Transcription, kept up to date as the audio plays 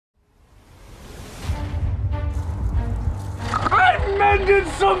abandon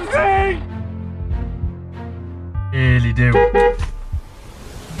something! Really do.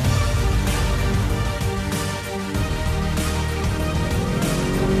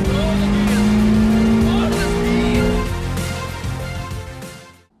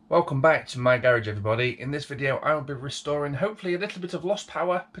 Welcome back to my garage, everybody. In this video I will be restoring hopefully a little bit of lost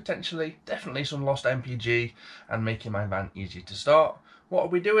power, potentially, definitely some lost MPG, and making my van easy to start. What are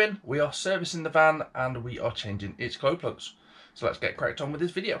we doing? We are servicing the van and we are changing its glow plugs. So let's get cracked on with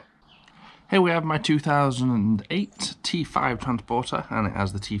this video. Here we have my 2008 T5 Transporter, and it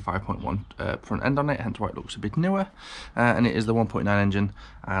has the T5.1 front end on it, hence why it looks a bit newer. And it is the 1.9 engine,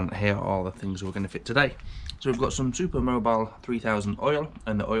 and here are all the things we're going to fit today. So we've got some Super Mobile 3000 oil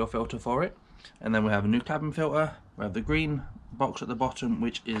and the oil filter for it, and then we have a new cabin filter. We have the green box at the bottom,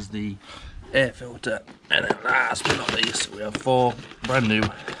 which is the air filter, and then last but not least we have 4 brand new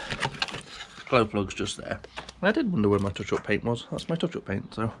glow plugs just there. I did wonder where my touch-up paint was. That's my touch-up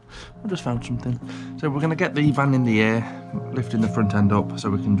paint, so I just found something. So we're going to get the van in the air, lifting the front end up so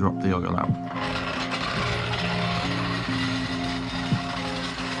we can drop the oil out.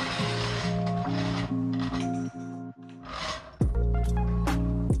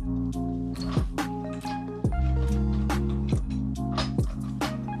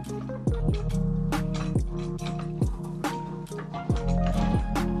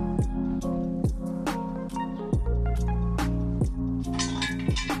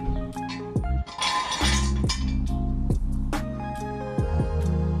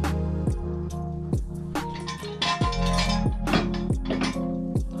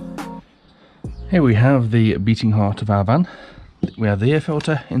 Here we have the beating heart of our van. We have the air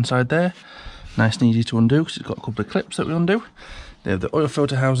filter inside there, nice and easy to undo because it's got a couple of clips that we undo. They have the oil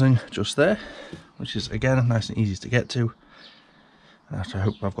filter housing just there, which is again nice and easy to get to. And I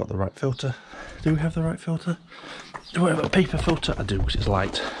hope I've got the right filter. Do we have the right filter? Do I have a paper filter? I do, because it's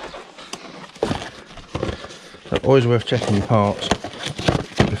light. So always worth checking your parts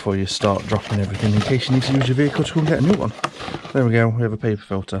before you start dropping everything in case you need to use your vehicle to go and get a new one. There we go, we have a paper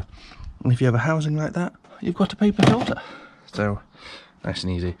filter. And if you have a housing like that, you've got a paper filter. So, nice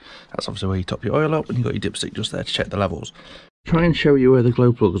and easy. That's obviously where you top your oil up, and you've got your dipstick just there to check the levels. Try and show you where the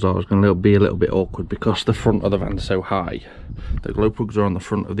glow plugs are. It's going to be a little bit awkward because the front of the van is so high. The glow plugs are on the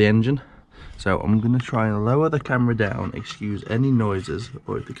front of the engine. So I'm going to try and lower the camera down, excuse any noises,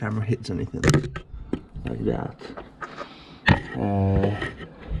 or if the camera hits anything. Like that.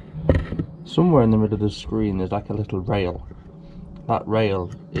 Somewhere in the middle of the screen there's like a little rail. That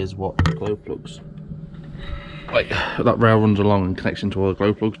rail is what the glow plugs, like that rail runs along in connection to all the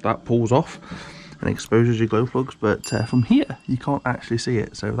glow plugs. That pulls off and exposes your glow plugs, but from here you can't actually see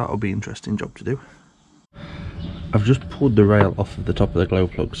it, so that'll be an interesting job to do. I've just pulled the rail off of the top of the glow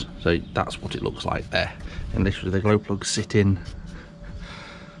plugs, so that's what it looks like there, and literally the glow plugs sit in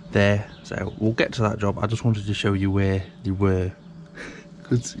there. So we'll get to that job. I just wanted to show you where they were,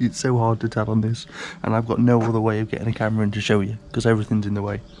 it's so hard to tell on this, and I've got no other way of getting a camera in to show you because everything's in the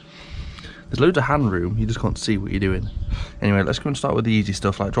way. There's loads of hand room, you just can't see what you're doing. Anyway, let's go and start with the easy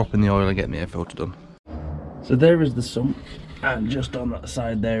stuff like dropping the oil and getting the air filter done. So there is the sump, and just on that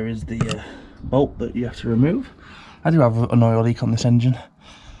side there is the bolt that you have to remove. I do have an oil leak on this engine,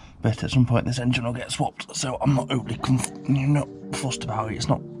 but at some point this engine will get swapped, so I'm not overly not fussed about it. It's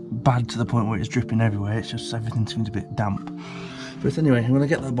not bad to the point where it's dripping everywhere, it's just everything seems a bit damp. But anyway, I'm going to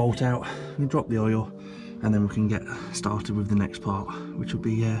get that bolt out, and drop the oil, and then we can get started with the next part, which will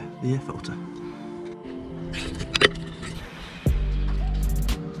be the air filter.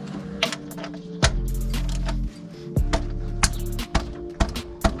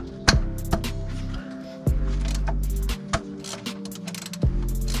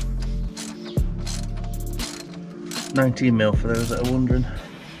 $19mm for those that are wondering.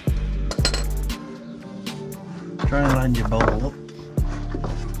 Try and line your bowl up.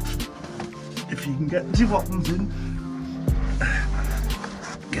 If you can get 2 buttons in,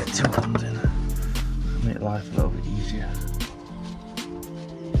 get 2 buttons in, make life a little bit easier.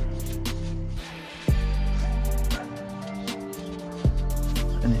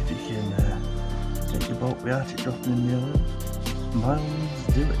 And if you can get your bolt without it dropping in the oil, by all means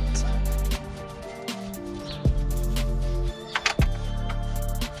do it.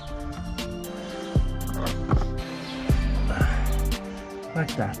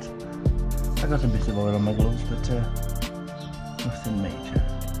 Like that. I got a bit of oil on my gloves, but nothing major.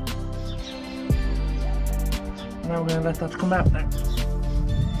 Now we're going to let that come out now.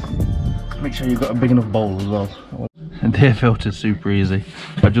 Make sure you've got a big enough bowl as well. And the air filter's super easy.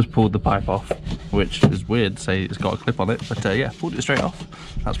 I just pulled the pipe off, which is weird to say it's got a clip on it, but yeah, pulled it straight off.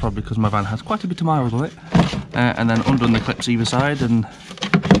 That's probably because my van has quite a bit of miles on it. and then undone the clips either side, and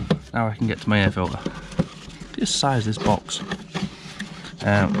now I can get to my air filter. Just size this box.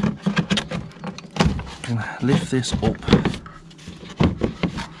 I can lift this up,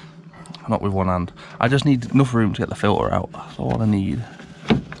 not with one hand. I just need enough room to get the filter out. That's all I need.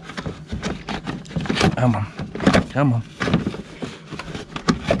 Come on, come on.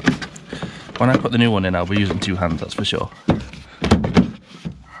 When I put the new one in, I'll be using 2 hands, that's for sure.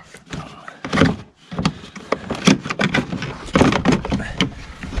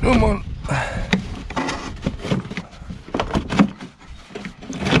 Come on.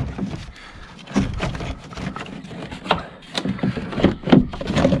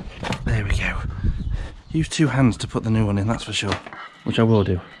 There we go. Use 2 hands to put the new one in, that's for sure. Which I will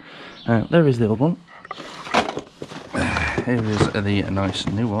do. There is the old one. Here is the nice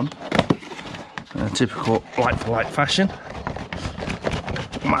new one. Typical like for like fashion.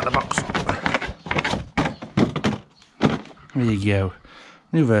 Come out of the box. There you go.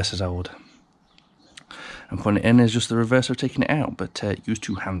 New versus old. And putting it in is just the reverse of taking it out, but use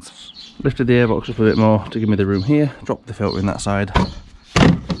 2 hands. Lifted the airbox up a bit more to give me the room here. Drop the filter in that side.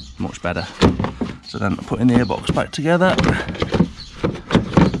 Much better. So then putting the airbox back together.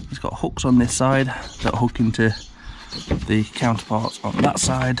 It's got hooks on this side that hook into the counterparts on that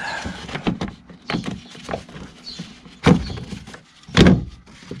side.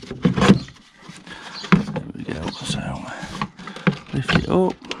 There we go. So lift it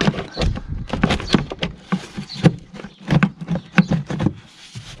up.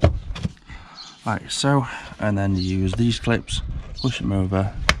 Like so, and then you use these clips, push them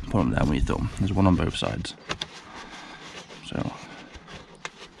over, put them down with your thumb. There's one on both sides. So,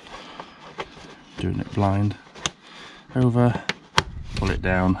 doing it blind. Over, pull it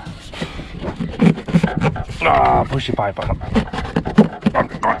down. Ah, push your pipe on. Go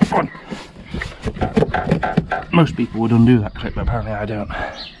on. Most people would undo that clip, but apparently I don't.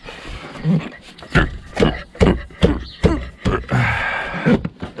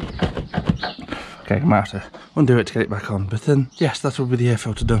 Okay, I might have to undo it to get it back on, but then, yes, that will be the air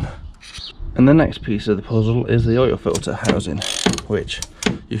filter done. And the next piece of the puzzle is the oil filter housing, which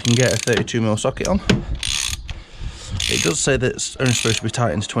you can get a 32mm socket on. It does say that it's only supposed to be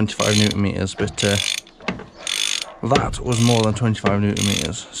tightened to 25 Newton meters, but that was more than 25 Newton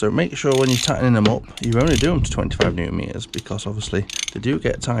meters. So make sure when you're tightening them up, you only do them to 25 Newton meters, because obviously they do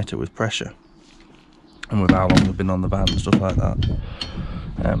get tighter with pressure and with how long they've been on the van and stuff like that.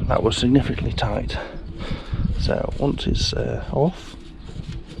 That was significantly tight. So once it's off,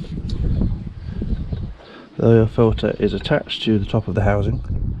 the oil filter is attached to the top of the housing.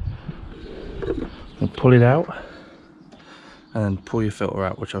 And pull it out, and then pull your filter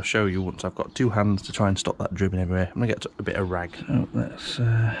out, which I'll show you once I've got 2 hands to try and stop that dripping everywhere. I'm going to get a bit of rag. So let's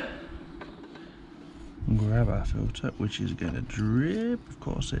grab our filter, which is going to drip, of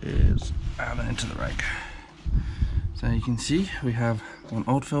course it is, and then into the rag. So you can see we have one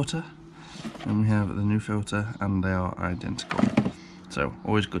old filter and we have the new filter, and they are identical. So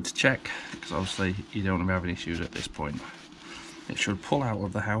always good to check, because obviously you don't want to be having issues at this point. It should pull out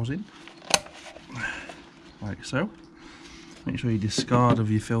of the housing, like so. Make sure you discard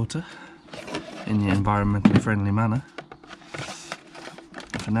of your filter in your environmentally friendly manner.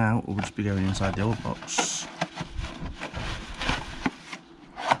 For now, we'll just be going inside the old box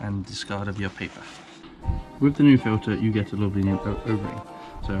and discard of your paper. With the new filter, you get a lovely new O-ring.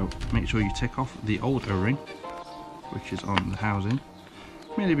 So make sure you take off the old O-ring, which is on the housing,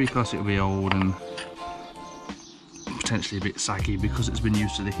 mainly because it'll be old and potentially a bit saggy because it's been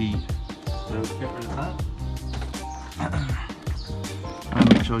used to the heat. So get rid of that.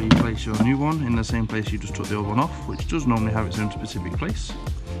 And make sure you place your new one in the same place you just took the old one off, which does normally have its own specific place.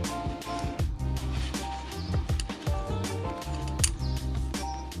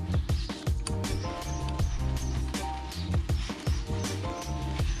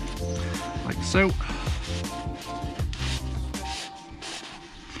 Like so.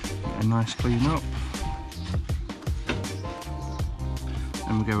 Get a nice clean up.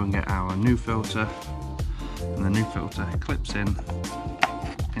 Then we go and get our new filter, and the new filter clips in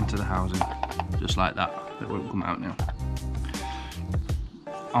into the housing, just like that. It won't come out now.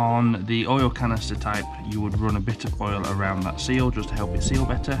 On the oil canister type, you would run a bit of oil around that seal just to help it seal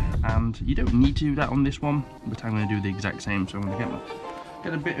better, and you don't need to do that on this one, but I'm going to do the exact same. So I'm going to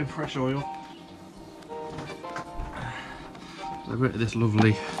get a bit of fresh oil, a bit of this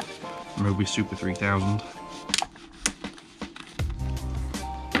lovely Moby Super 3000.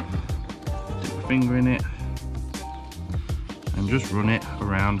 Dip my finger in it and just run it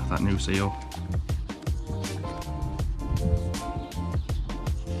around that new seal.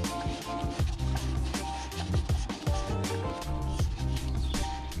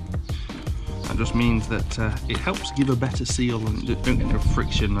 That just means that it helps give a better seal and you don't get no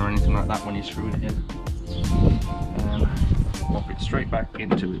friction or anything like that when you're screwing it in. Pop it straight back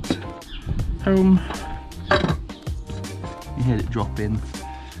into its home. You hear it drop in,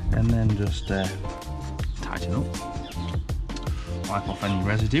 and then just tighten up. Wipe off any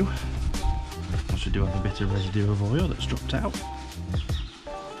residue. Also do have a bit of residue of oil that's dropped out.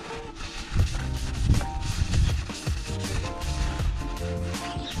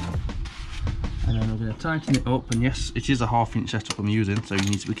 And then we're going to tighten it up, and yes, it is a 1/2 inch setup I'm using, so you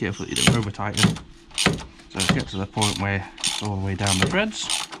need to be careful that you don't over tighten. So get to the point where it's all the way down the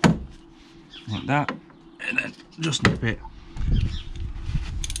threads, like that, and then just nip it.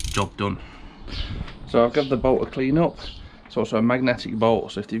 Job done. So I've got the bolt to clean up. It's also a magnetic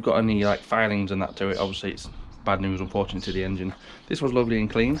bolt, so if you've got any like filings and that to it, obviously it's bad news unfortunately to the engine. This was lovely and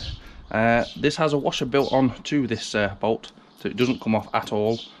clean. This has a washer built on to this bolt, so it doesn't come off at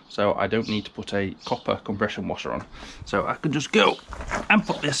all, so I don't need to put a copper compression washer on. So I can just go and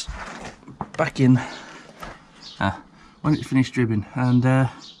put this back in when it's finished dribbing. And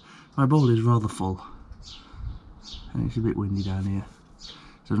my bowl is rather full and it's a bit windy down here,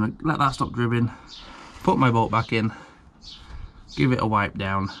 so I'm going to let that stop dribbing, put my bolt back in, give it a wipe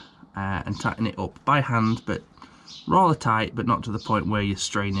down and tighten it up by hand, but rather tight, but not to the point where you're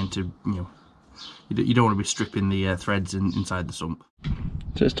straining to, you don't want to be stripping the threads inside the sump.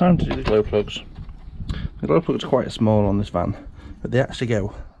 So it's time to do the glow plugs. The glow plugs are quite small on this van, but they actually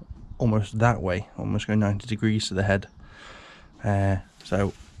go almost that way, almost go 90 degrees to the head.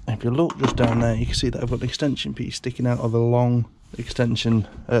 So if you look just down there, you can see that I've got an extension piece sticking out of a long extension,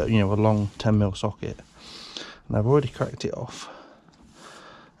 a long 10mm socket, and I've already cracked it off.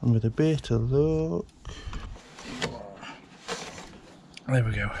 And with a bit of luck, there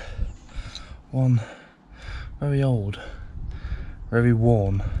we go. One very old, very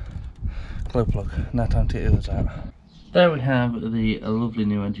worn glow plug. Now time to get the others out. There we have the lovely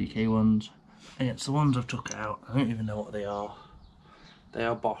new NGK ones, and it's the ones I've took out. I don't even know what they are. They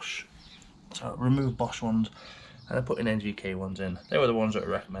are Bosch. So I removed Bosch ones and I put in NGK ones in. They were the ones that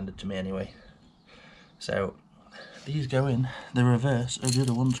were recommended to me anyway. So these go in the reverse of the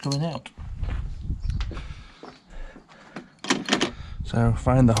other ones coming out. So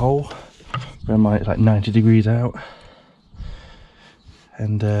find the hole, bear in mind it's like 90 degrees out,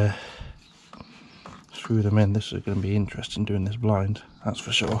 and screw them in. This is going to be interesting doing this blind, that's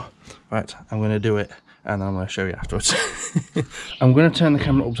for sure. Right, I'm going to do it and I'm going to show you afterwards. I'm going to turn the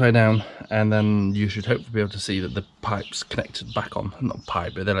camera upside down, and then you should hopefully be able to see that the pipe's connected back on. Not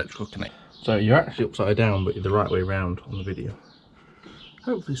pipe, but the electrical connect. So you're actually upside down, but you're the right way around on the video.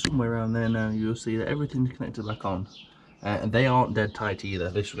 Hopefully somewhere around there now you'll see that everything's connected back on. And they aren't dead tight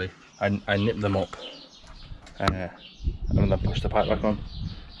either, literally. I nip them up and then push the pipe back on.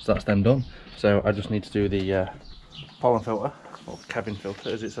 So that's them done. So I just need to do the pollen filter, or cabin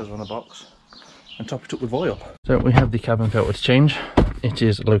filter as it says on the box, and top it up with oil. So we have the cabin filter to change. It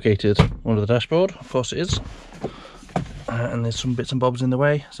is located under the dashboard, of course it is. And there's some bits and bobs in the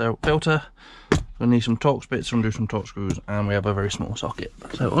way. So filter, we'll need some Torx bits, undo some Torx screws, and we have a very small socket.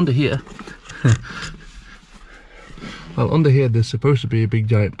 So under here, well, under here there's supposed to be a big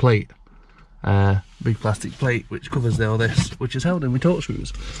giant plate, big plastic plate which covers all this, which is held in with Torx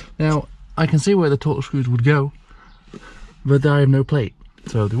screws. Now I can see where the Torx screws would go, but I have no plate.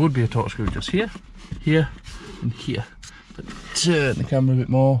 So there would be a Torx screw just here, here, and here. But turn the camera a bit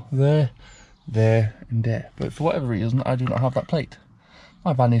more, there, and there. But for whatever reason, I do not have that plate.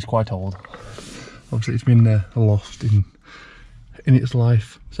 My van is quite old. Obviously, it's been lost in its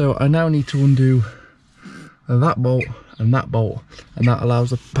life. So I now need to undo that bolt, and that allows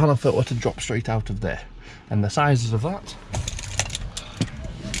the panel filter to drop straight out of there. And the sizes of that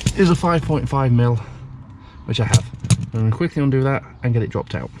is a 5.5mm, which I have. I'm going to quickly undo that and get it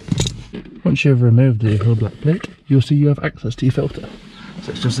dropped out. Once you've removed the whole black plate, you'll see you have access to your filter.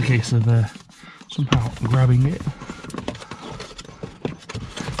 So it's just a case of somehow grabbing it.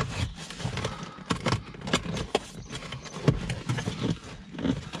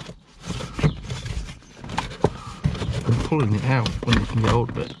 And pulling it out when you can get hold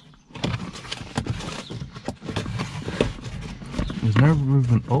of it. There's no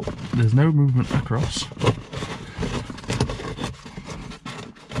movement up, there's no movement across.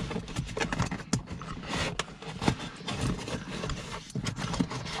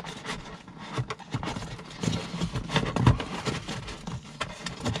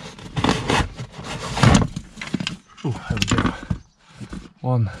 Oh, there we go.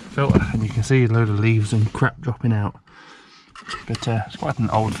 One filter, and you can see a load of leaves and crap dropping out. But it's quite an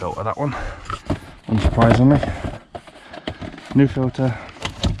old filter, that one, unsurprisingly. New filter.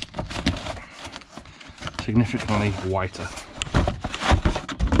 significantly whiter.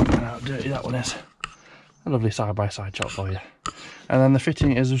 How dirty that one is. A lovely side-by-side shot for you. And then the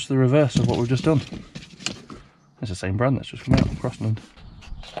fitting is just the reverse of what we've just done. It's the same brand that's just come out from Crossland.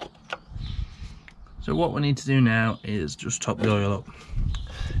 So what we need to do now is just top the oil up.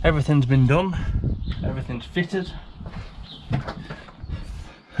 Everything's been done, everything's fitted.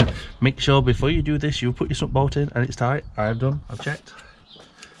 Make sure before you do this you put your sump bolt in and it's tight. I've done, I've checked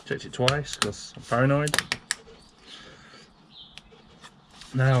it twice because I'm paranoid.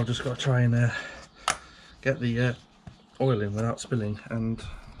 Now I've just got to try and get the oil in without spilling, and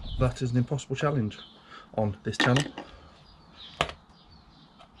that is an impossible challenge on this channel.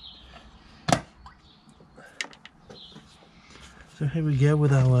 So here we go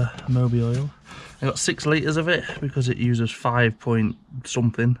with our Moby oil. I got 6 litres of it because it uses 5 point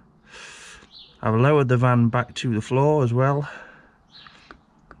something. I've lowered the van back to the floor as well,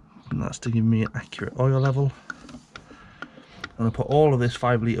 and that's to give me an accurate oil level. I'm going to put all of this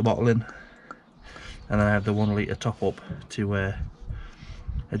 5 litre bottle in, and then I have the 1 litre top up to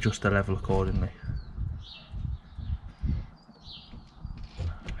adjust the level accordingly.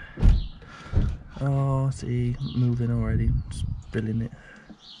 Oh, see, moving already, spilling it.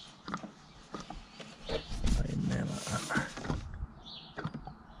 Right in there like that.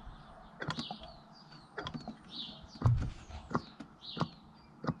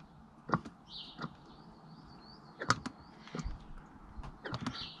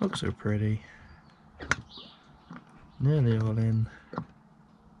 Looks so pretty. Nearly all in.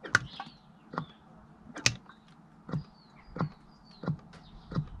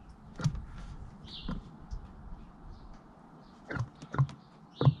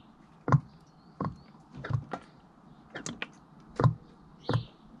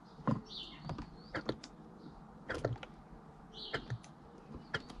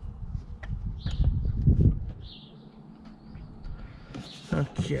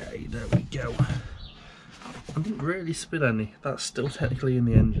 Okay, there we go. I didn't really spill any. That's still technically in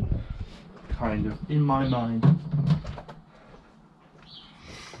the engine. Kind of, in my mind.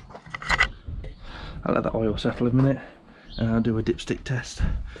 I'll let that oil settle a minute and I'll do a dipstick test.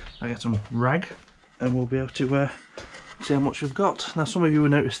 I'll get some rag and we'll be able to see how much we've got. Now some of you will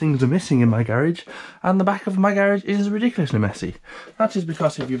notice things are missing in my garage, and the back of my garage is ridiculously messy. That is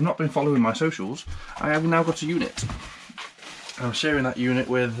because if you've not been following my socials, I have now got a unit. I'm sharing that unit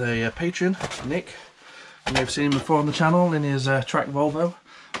with a patron, Nick. You may have seen him before on the channel in his track Volvo,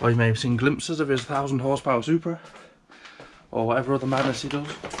 or you may have seen glimpses of his 1000 horsepower Supra, or whatever other madness he does.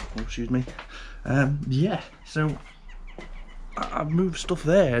 Oh, excuse me. Yeah, so I've moved stuff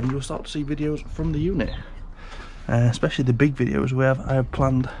there, and you'll start to see videos from the unit, especially the big videos I have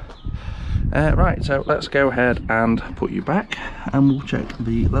planned. Right, so let's go ahead and put you back, and we'll check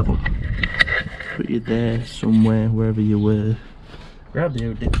the level. Put you there somewhere, wherever you were. Grab the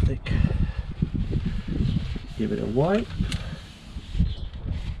old dipstick, give it a wipe,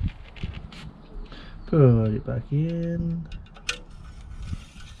 put it back in,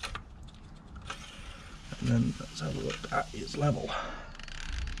 and then let's have a look at its level.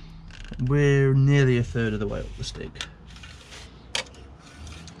 We're nearly a third of the way up the stick,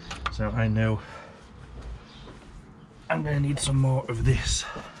 so I know I'm going to need some more of this.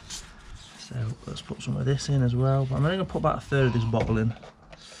 So let's put some of this in as well. But I'm only going to put about a third of this bottle in.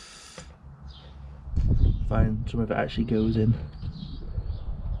 Find some of it actually goes in.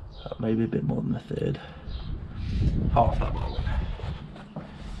 Maybe a bit more than a third. Half that bottle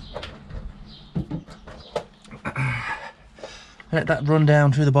in. Let that run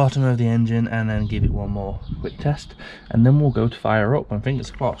down through the bottom of the engine and then give it one more quick test. And then we'll go to fire up. And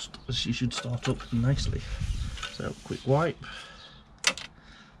fingers crossed, she should start up nicely. So quick wipe.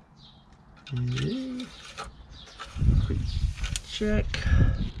 Quick check,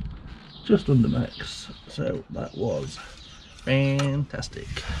 just under max, so that was fantastic.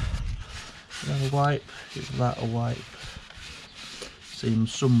 Give that a wipe, give that a wipe.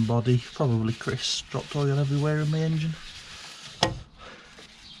 Seems somebody, probably Chris, dropped oil everywhere in my engine.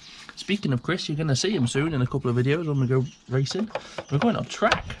 Speaking of Chris, you're going to see him soon in a couple of videos when we go racing. We're going on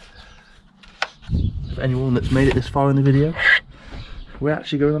track. For anyone that's made it this far in the video, we're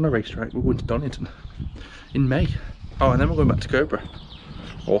actually going on a racetrack. We're going to Donington in May. Oh, and then we're going back to Cobra.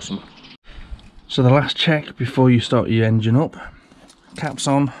 Awesome. So the last check before you start your engine up. Cap's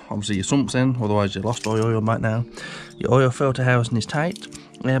on, obviously your sump's in, otherwise you lost all your oil right now. Your oil filter housing is tight.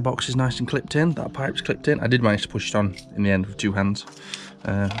 Airbox is nice and clipped in, that pipe's clipped in. I did manage to push it on in the end with 2 hands.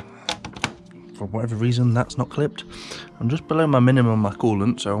 For whatever reason that's not clipped. I'm just below my minimum on my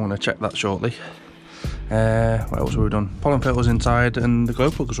coolant, so I'm going to check that shortly. What else have we done? Pollen filters inside and the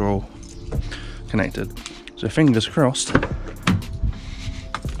glow plugs are all connected. So fingers crossed.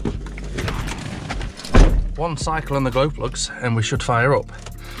 One cycle on the glow plugs and we should fire up.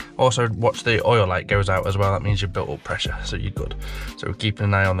 Also watch the oil light goes out as well, that means you've built up pressure, so you're good. So we're keeping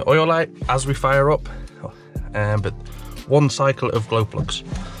an eye on the oil light as we fire up. But one cycle of glow plugs.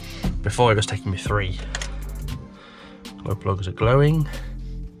 Before it was taking me 3. Glow plugs are glowing.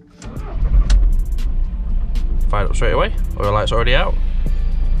 Fired up straight away, oil light's already out.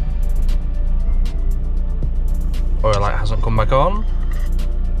 Oil light hasn't come back on.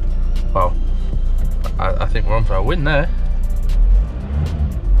 Well, I think we're on for a win there.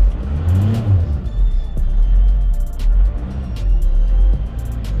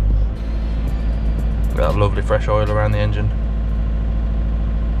 Got that lovely fresh oil around the engine.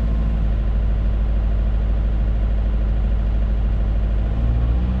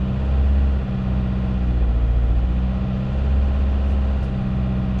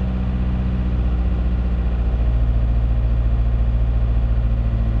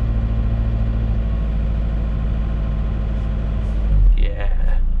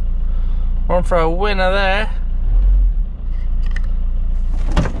 On for a winner there.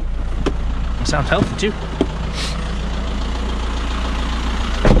 It sounds healthy too.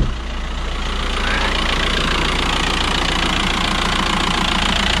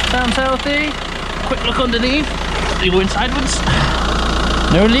 Sounds healthy. Quick look underneath. You going sideways.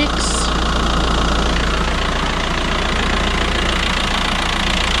 No leaks.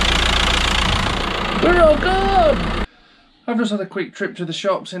 We're all good. I've just had a quick trip to the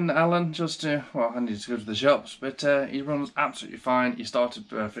shops in Allen, just to, well, I needed to go to the shops, but he runs absolutely fine. He started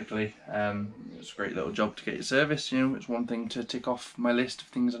perfectly. It's a great little job to get it serviced. You know, it's one thing to tick off my list of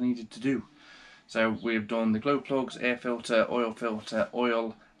things I needed to do. So we've done the glow plugs, air filter,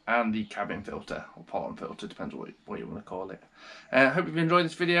 oil, and the cabin filter, or pollen filter, depends what you want to call it. I hope you've enjoyed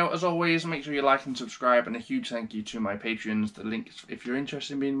this video. As always, make sure you like and subscribe, and a huge thank you to my Patreons. The link, if you're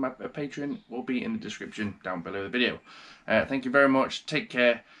interested in being a patron, will be in the description down below the video. Thank you very much. Take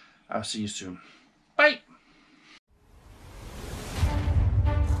care. I'll see you soon. Bye.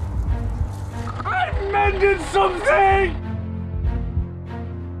 I mended something!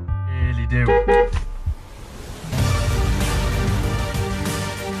 Really do.